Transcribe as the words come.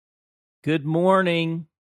Good morning.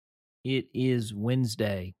 It is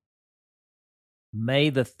Wednesday,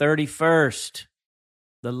 May the 31st,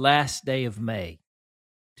 the last day of May,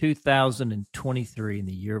 2023, in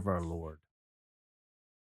the year of our Lord.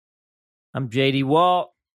 I'm J.D.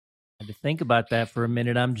 Walt. I had to think about that for a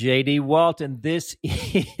minute. I'm J.D. Walt, and this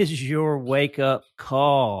is your wake-up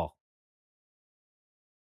call.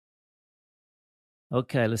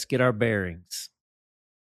 Okay, let's get our bearings.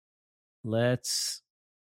 Let's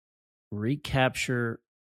recapture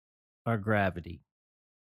our gravity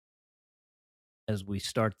as we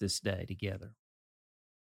start this day together.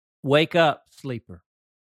 Wake up, sleeper,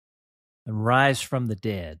 and rise from the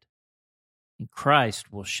dead, and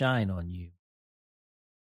Christ will shine on you.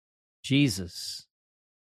 Jesus,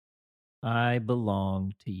 I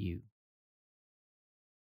belong to you.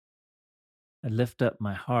 I lift up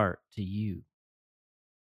my heart to you.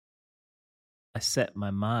 I set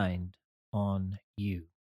my mind on you.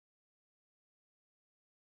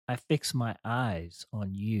 I fix my eyes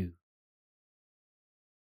on you.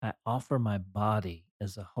 I offer my body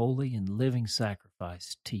as a holy and living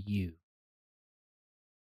sacrifice to you.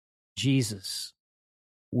 Jesus,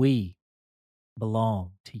 we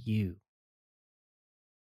belong to you.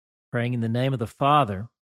 Praying in the name of the Father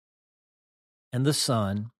and the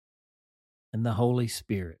Son and the Holy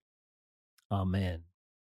Spirit. Amen.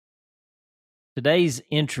 Today's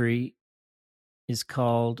entry is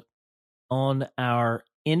called On Our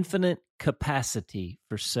Infinite Capacity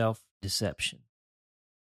for Self-Deception.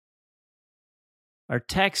 Our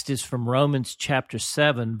text is from Romans chapter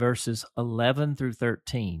 7, verses 11 through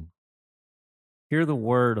 13. Hear the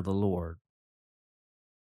word of the Lord.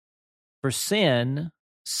 For sin,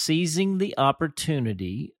 seizing the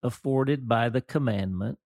opportunity afforded by the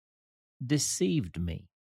commandment, deceived me,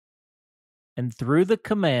 and through the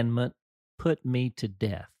commandment put me to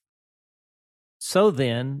death. So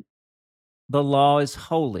then, the law is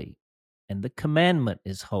holy, and the commandment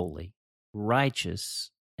is holy,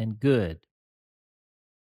 righteous, and good.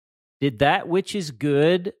 Did that which is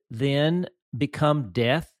good then become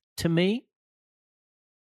death to me?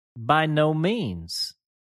 By no means.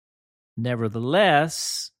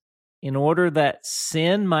 Nevertheless, in order that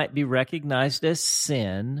sin might be recognized as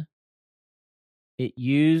sin, it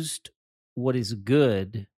used what is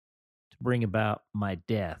good to bring about my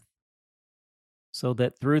death, so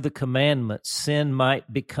that through the commandment sin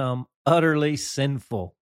might become utterly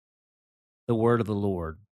sinful. The word of the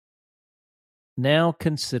Lord. Now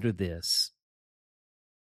consider this.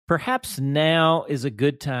 Perhaps now is a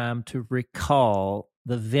good time to recall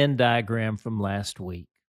the Venn diagram from last week.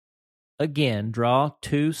 Again, draw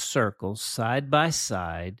two circles side by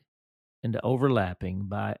side and overlapping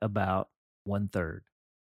by about 1/3.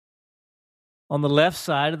 On the left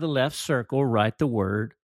side of the left circle, write the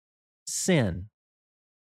word sin.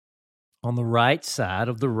 On the right side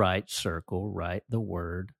of the right circle, write the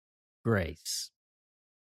word grace.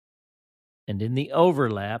 And in the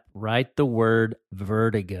overlap, write the word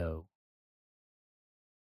vertigo.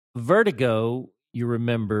 Vertigo, you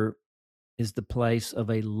remember, is the place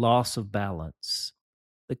of a loss of balance,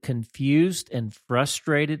 the confused and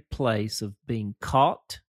frustrated place of being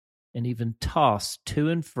caught and even tossed to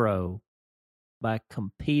and fro by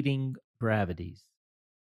competing gravities.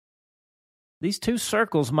 These two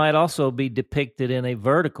circles might also be depicted in a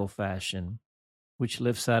vertical fashion, which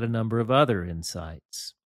lifts out a number of other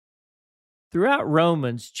insights. Throughout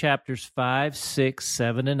Romans chapters 5, 6,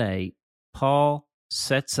 7, and 8, Paul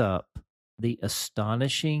sets up the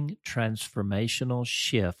astonishing transformational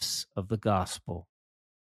shifts of the gospel.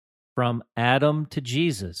 From Adam to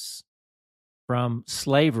Jesus, from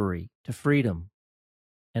slavery to freedom,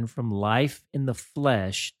 and from life in the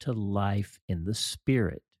flesh to life in the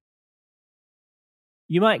spirit.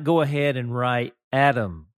 You might go ahead and write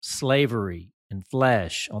Adam, slavery, and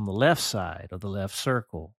flesh on the left side of the left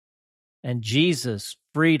circle, and Jesus,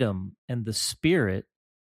 freedom, and the Spirit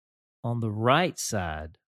on the right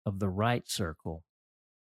side of the right circle.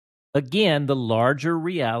 Again, the larger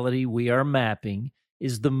reality we are mapping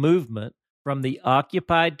is the movement from the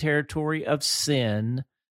occupied territory of sin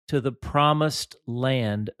to the promised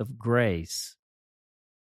land of grace.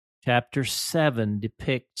 Chapter 7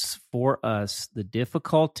 depicts for us the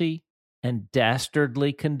difficulty and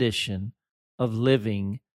dastardly condition of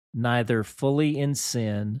living neither fully in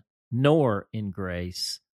sin nor in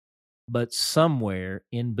grace, but somewhere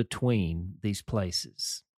in between these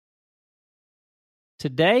places.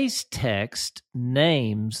 Today's text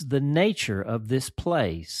names the nature of this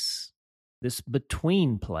place, this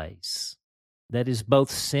between place, that is both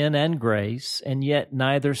sin and grace, and yet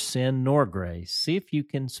neither sin nor grace. See if you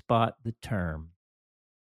can spot the term.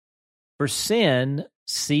 For sin,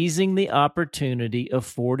 seizing the opportunity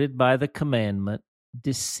afforded by the commandment,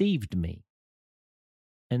 deceived me,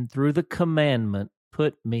 and through the commandment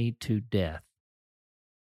put me to death.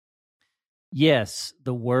 Yes,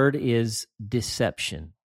 the word is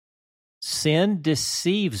deception. Sin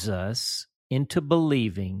deceives us into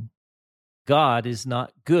believing God is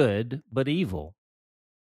not good but evil,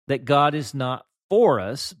 that God is not for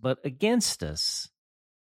us but against us,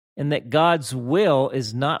 and that God's will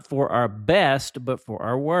is not for our best but for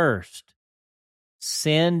our worst.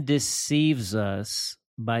 Sin deceives us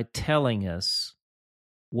by telling us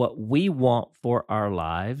what we want for our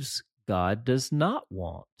lives, God does not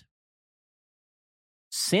want.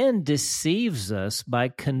 Sin deceives us by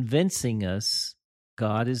convincing us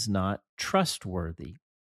God is not trustworthy.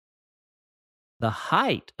 The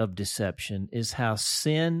height of deception is how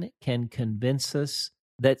sin can convince us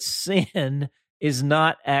that sin is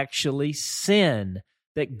not actually sin,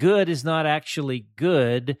 that good is not actually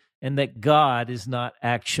good, and that God is not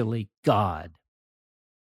actually God.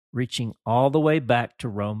 Reaching all the way back to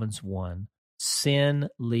Romans 1, sin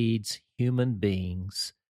leads human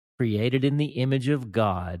beings, created in the image of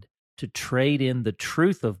God, to trade in the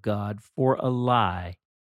truth of God for a lie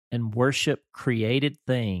and worship created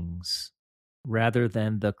things rather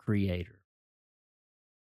than the Creator.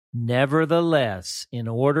 Nevertheless, in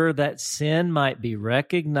order that sin might be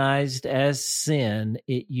recognized as sin,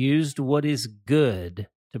 it used what is good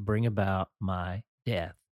to bring about my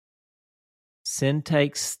death. Sin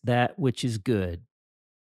takes that which is good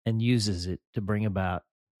and uses it to bring about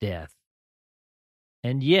death.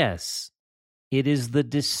 And yes, it is the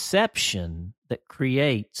deception that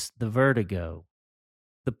creates the vertigo,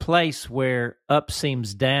 the place where up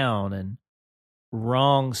seems down and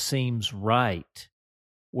wrong seems right,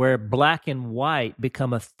 where black and white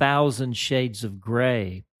become 1,000 shades of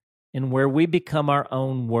gray, and where we become our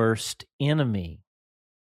own worst enemy.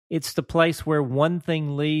 It's the place where one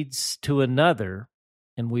thing leads to another,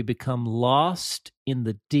 and we become lost in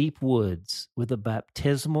the deep woods with a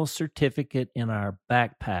baptismal certificate in our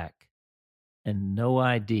backpack and no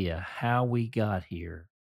idea how we got here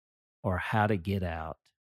or how to get out.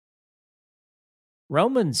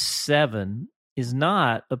 Romans 7 is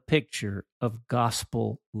not a picture of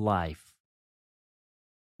gospel life.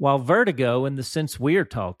 While vertigo, in the sense we are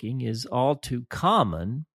talking, is all too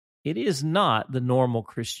common, it is not the normal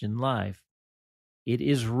Christian life. It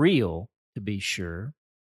is real, to be sure,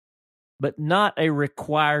 but not a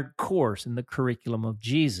required course in the curriculum of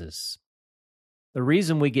Jesus. The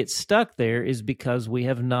reason we get stuck there is because we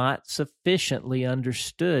have not sufficiently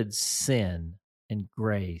understood sin and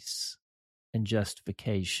grace and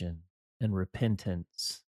justification and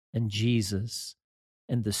repentance and Jesus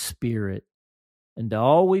and the Spirit and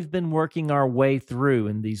all we've been working our way through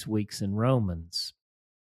in these weeks in Romans.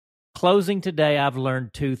 Closing today, I've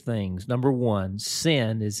learned two things. Number one,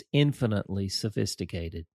 sin is infinitely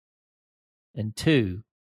sophisticated. And two,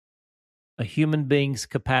 a human being's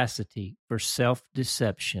capacity for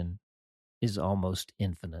self-deception is almost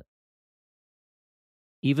infinite.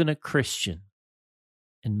 Even a Christian,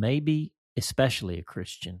 and maybe especially a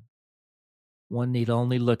Christian, one need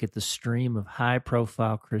only look at the stream of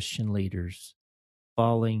high-profile Christian leaders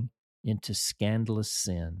falling into scandalous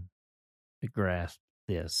sin to grasp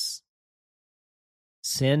this.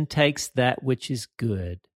 Sin takes that which is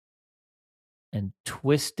good and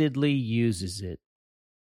twistedly uses it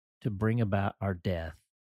to bring about our death.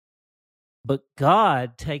 But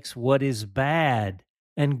God takes what is bad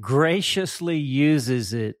and graciously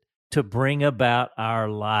uses it to bring about our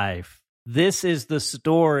life. This is the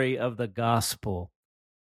story of the gospel.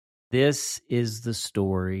 This is the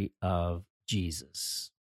story of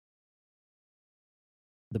Jesus.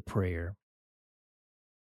 The prayer.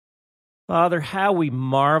 Father, how we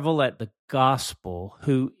marvel at the gospel,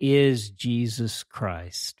 who is Jesus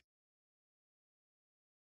Christ.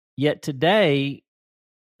 Yet today,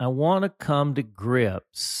 I want to come to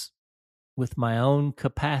grips with my own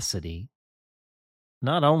capacity,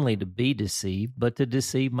 not only to be deceived, but to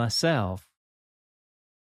deceive myself.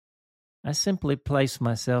 I simply place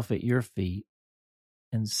myself at your feet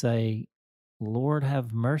and say, Lord,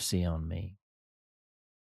 have mercy on me.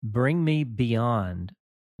 Bring me beyond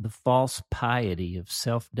the false piety of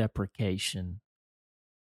self-deprecation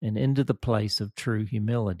and into the place of true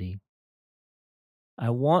humility. I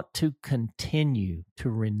want to continue to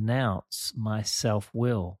renounce my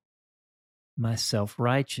self-will, my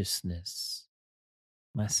self-righteousness,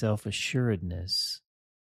 my self-assuredness,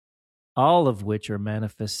 all of which are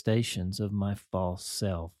manifestations of my false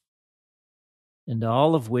self, and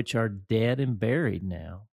all of which are dead and buried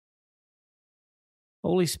now.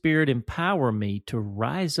 Holy Spirit, empower me to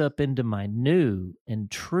rise up into my new and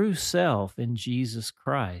true self in Jesus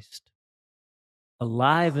Christ,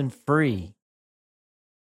 alive and free,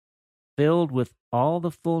 filled with all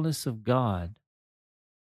the fullness of God,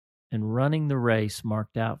 and running the race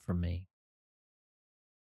marked out for me.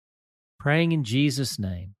 Praying in Jesus'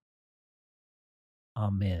 name.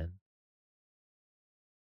 Amen.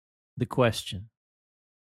 The question: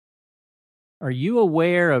 are you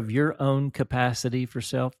aware of your own capacity for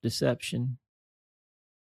self-deception?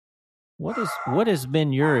 What has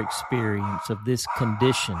been your experience of this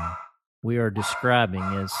condition we are describing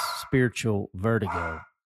as spiritual vertigo?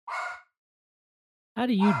 How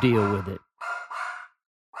do you deal with it?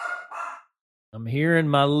 I'm hearing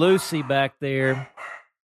my Lucy back there.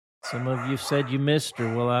 Some of you said you missed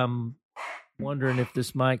her. Well, I'm wondering if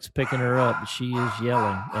this mic's picking her up. She is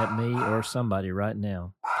yelling at me or somebody right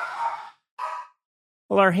now.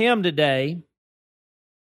 Well, our hymn today,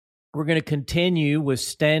 we're going to continue with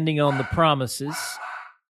Standing on the Promises.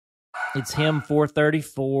 It's hymn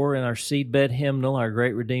 434 in our seedbed hymnal, our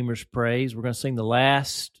Great Redeemer's Praise. We're going to sing the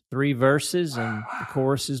last 3 verses and the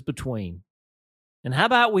choruses between. And how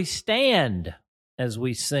about we stand as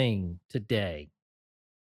we sing today?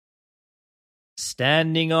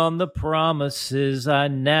 Standing on the promises I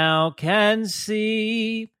now can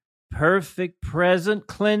see, perfect present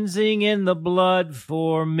cleansing in the blood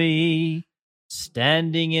for me.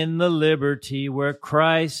 Standing in the liberty where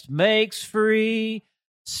Christ makes free,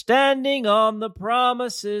 standing on the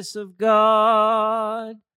promises of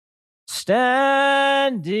God.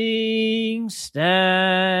 Standing,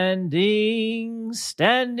 standing,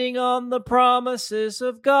 standing on the promises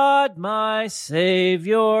of God, my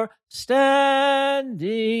Savior. Standing,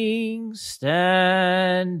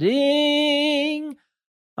 standing,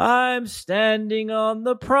 I'm standing on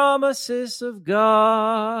the promises of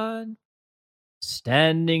God.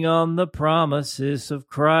 Standing on the promises of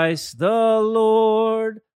Christ the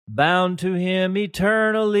Lord, bound to him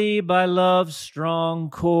eternally by love's strong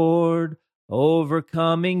cord,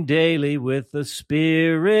 overcoming daily with the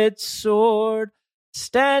Spirit's sword,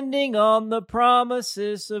 standing on the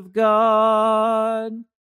promises of God.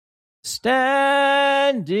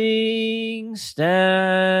 Standing,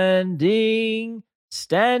 standing,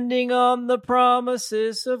 standing on the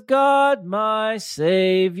promises of God, my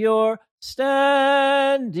Savior. Standing,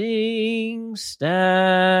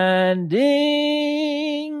 standing,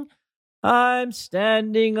 I'm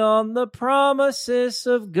standing on the promises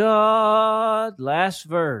of God. Last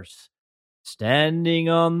verse. Standing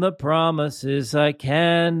on the promises I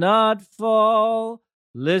cannot fall,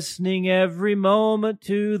 listening every moment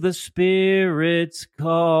to the Spirit's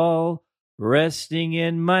call, resting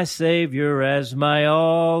in my Savior as my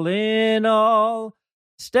all in all.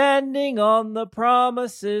 Standing on the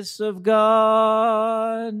promises of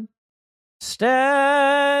God.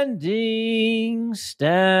 Standing,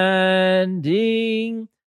 standing,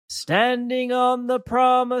 standing on the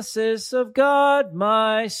promises of God,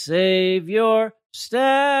 my Savior.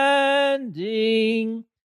 Standing,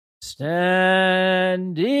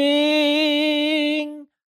 standing,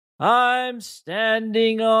 I'm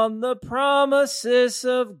standing on the promises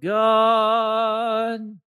of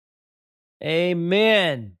God.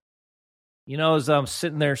 Amen. You know, as I'm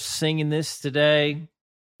sitting there singing this today,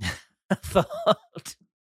 I thought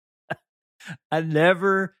I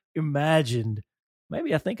never imagined,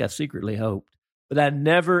 maybe I think I secretly hoped, but I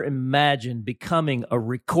never imagined becoming a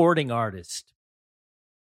recording artist.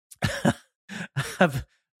 I've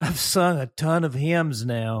sung a ton of hymns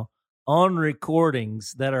now on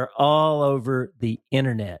recordings that are all over the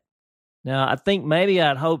internet. Now, I think maybe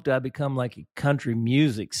I'd hoped I'd become like a country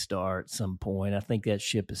music star at some point. I think that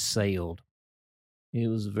ship has sailed. It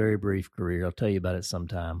was a very brief career. I'll tell you about it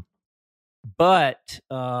sometime. But,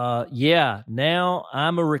 yeah, now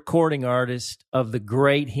I'm a recording artist of the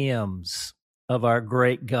great hymns of our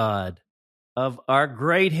great God, of our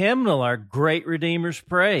great hymnal, our Great Redeemer's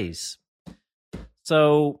Praise.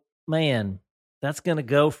 So, man, that's going to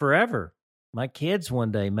go forever. My kids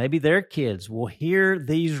one day, maybe their kids, will hear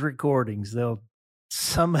these recordings. They'll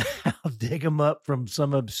somehow dig them up from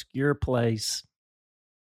some obscure place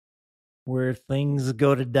where things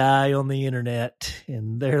go to die on the internet,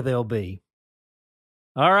 and there they'll be.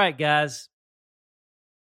 All right, guys.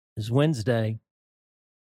 It's Wednesday.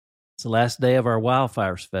 It's the last day of our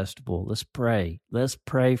Wildfires Festival. Let's pray. Let's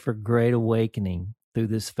pray for great awakening through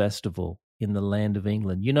this festival in the land of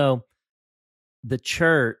England. You know, the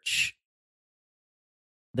church,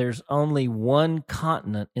 there's only one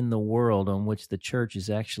continent in the world on which the church is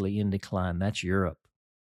actually in decline. That's Europe.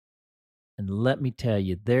 And let me tell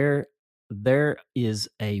you, there is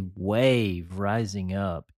a wave rising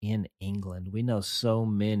up in England. We know so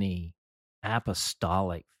many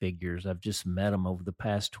apostolic figures. I've just met them over the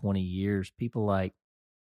past 20 years. People like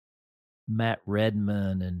Matt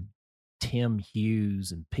Redman and Tim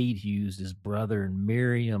Hughes and Pete Hughes, his brother, and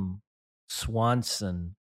Miriam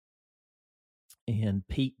Swanson and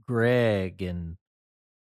Pete Gregg and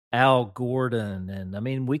Al Gordon. And I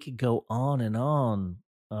mean, we could go on and on.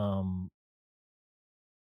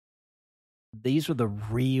 These are the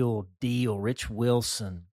real deal. Rich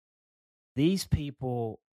Wilson. These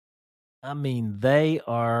people, I mean, they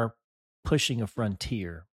are pushing a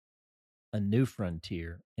frontier, a new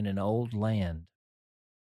frontier in an old land.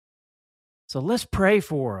 So let's pray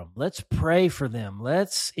for them. Let's pray for them.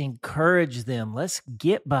 Let's encourage them. Let's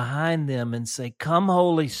get behind them and say, come,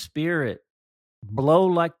 Holy Spirit, blow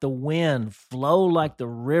like the wind, flow like the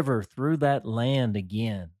river through that land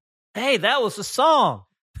again. Hey, that was a song.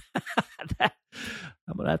 I'm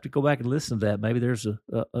going to have to go back and listen to that. Maybe there's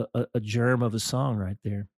a germ of a song right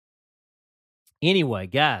there. Anyway,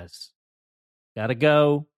 guys, got to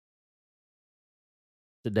go.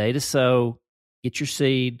 Today to sow. Get your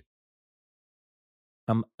seed.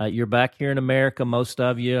 You're back here in America, most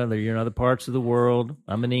of you. You're in other parts of the world.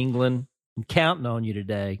 I'm in England. I'm counting on you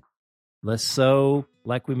today. Let's sow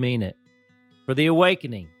like we mean it. For The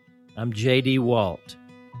Awakening, I'm J.D. Walt.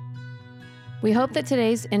 We hope that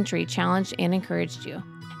today's entry challenged and encouraged you.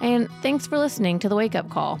 And thanks for listening to The Wake Up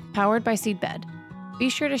Call, powered by Seedbed. Be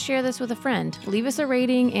sure to share this with a friend, leave us a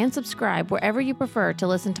rating, and subscribe wherever you prefer to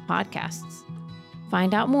listen to podcasts.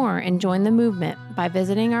 Find out more and join the movement by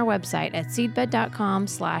visiting our website at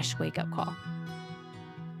seedbed.com/wakeupcall.